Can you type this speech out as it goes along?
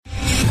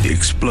The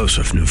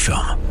explosive new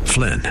film,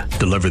 Flynn,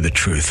 Deliver the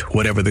Truth,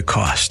 Whatever the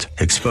Cost,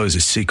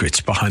 exposes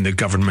secrets behind the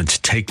government's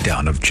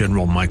takedown of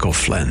General Michael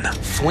Flynn.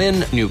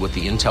 Flynn knew what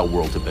the intel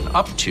world had been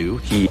up to.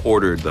 He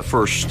ordered the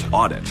first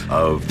audit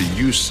of the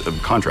use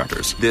of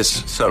contractors.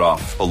 This set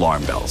off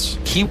alarm bells.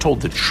 He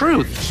told the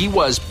truth. He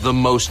was the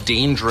most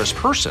dangerous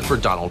person for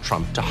Donald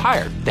Trump to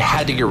hire. They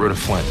had to get rid of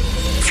Flynn.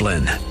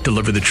 Flynn,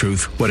 Deliver the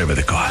Truth, Whatever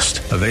the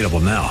Cost. Available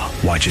now.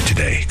 Watch it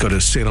today. Go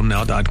to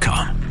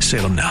salemnow.com.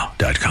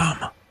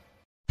 salemnow.com.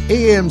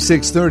 AM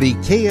 630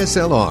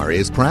 KSLR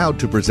is proud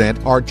to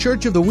present our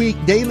Church of the Week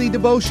Daily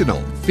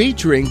Devotional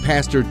featuring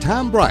Pastor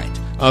Tom Bright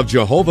of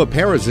Jehovah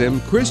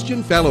Perazim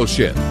Christian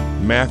Fellowship.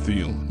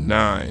 Matthew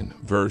 9,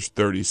 verse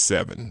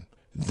 37.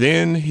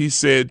 Then he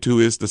said to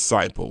his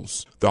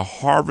disciples, "The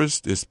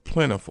harvest is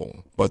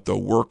plentiful, but the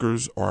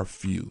workers are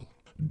few."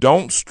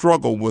 Don't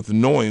struggle with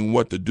knowing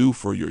what to do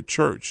for your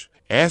church.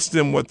 Ask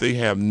them what they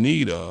have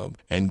need of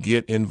and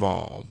get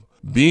involved.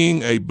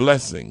 Being a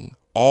blessing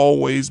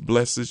always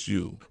blesses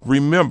you.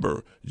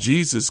 Remember,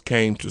 Jesus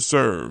came to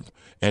serve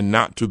and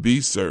not to be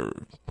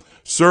served.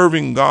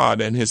 Serving God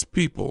and his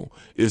people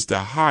is the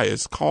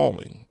highest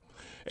calling.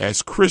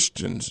 As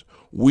Christians,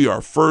 we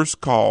are first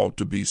called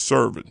to be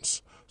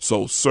servants,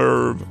 so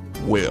serve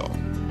well.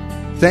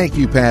 Thank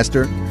you,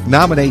 Pastor.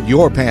 Nominate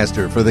your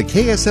pastor for the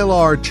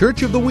KSLR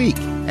Church of the Week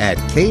at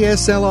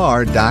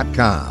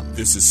KSLR.com.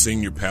 This is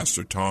Senior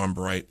Pastor Tom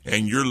Bright,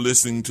 and you're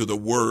listening to The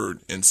Word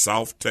in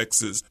South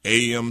Texas,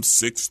 AM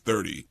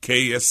 630,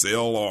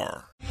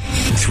 KSLR.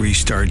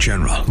 Three-star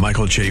General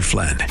Michael J.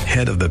 Flynn,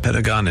 head of the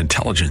Pentagon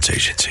Intelligence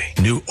Agency,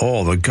 knew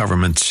all the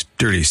government's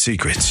dirty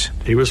secrets.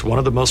 He was one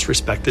of the most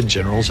respected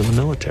generals in the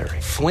military.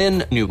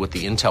 Flynn knew what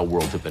the intel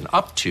world had been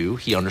up to.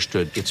 He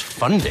understood its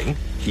funding.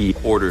 He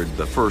ordered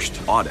the first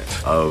audit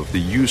of the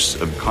use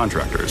of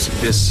contractors.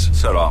 This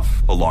set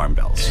off alarm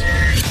bells.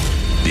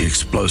 The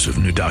explosive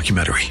new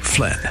documentary,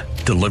 Flynn,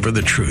 Deliver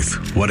the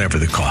Truth, Whatever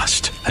the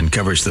Cost,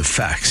 uncovers the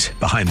facts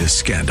behind this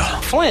scandal.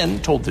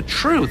 Flynn told the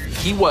truth.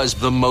 He was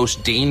the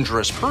most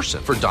dangerous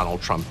person for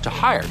Donald Trump to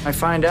hire. I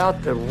find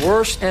out the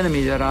worst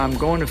enemy that I'm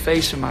going to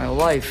face in my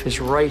life is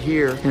right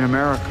here in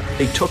America.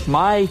 They took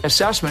my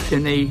assessment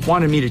and they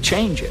wanted me to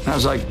change it. And I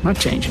was like, I'm not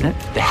changing it.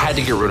 They had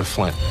to get rid of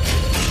Flynn.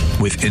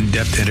 With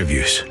in-depth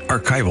interviews,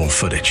 archival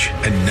footage,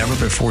 and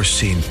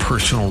never-before-seen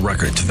personal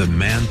records of the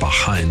man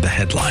behind the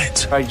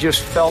headlines. I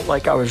just felt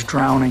like I was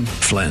drowning.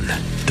 Flynn,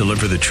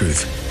 Deliver the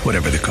Truth,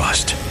 Whatever the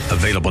Cost.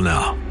 Available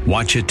now.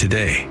 Watch it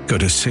today. Go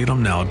to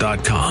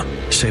salemnow.com.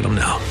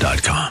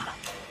 salemnow.com.